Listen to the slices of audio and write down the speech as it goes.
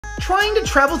trying to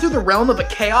travel through the realm of a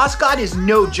chaos god is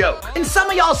no joke, and some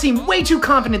of y'all seem way too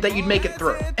confident that you'd make it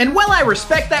through. And while I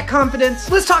respect that confidence,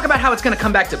 let's talk about how it's gonna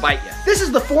come back to bite you. This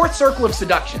is the fourth circle of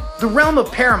seduction, the realm of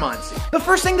Paramoncy. The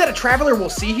first thing that a traveler will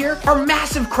see here are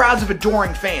massive crowds of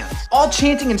adoring fans, all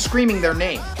chanting and screaming their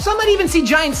name. Some might even see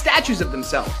giant statues of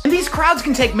themselves, and these crowds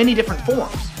can take many different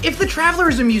forms. If the traveler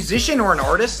is a musician or an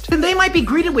artist, then they might be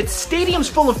greeted with stadiums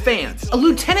full of fans. A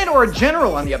lieutenant or a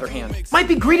general, on the other hand, might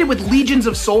be greeted with legions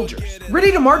of soldiers,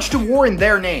 ready to march to war in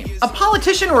their name. A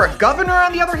politician or a governor,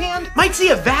 on the other hand, might see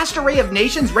a vast array of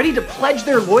nations ready to pledge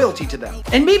their loyalty to them,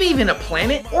 and maybe even a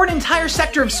planet or an entire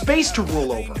sector of space to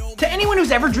rule over. To anyone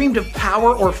who's ever dreamed of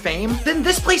power or fame, then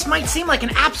this place might seem like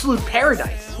an absolute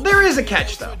paradise. There is a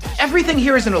catch though. Everything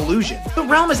here is an illusion. The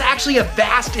realm is actually a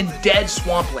vast and dead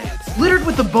swampland, littered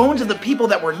with the bones of the people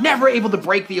that were never able to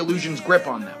break the illusion's grip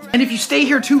on them. And if you stay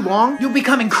here too long, you'll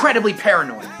become incredibly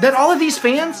paranoid that all of these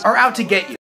fans are out to get you.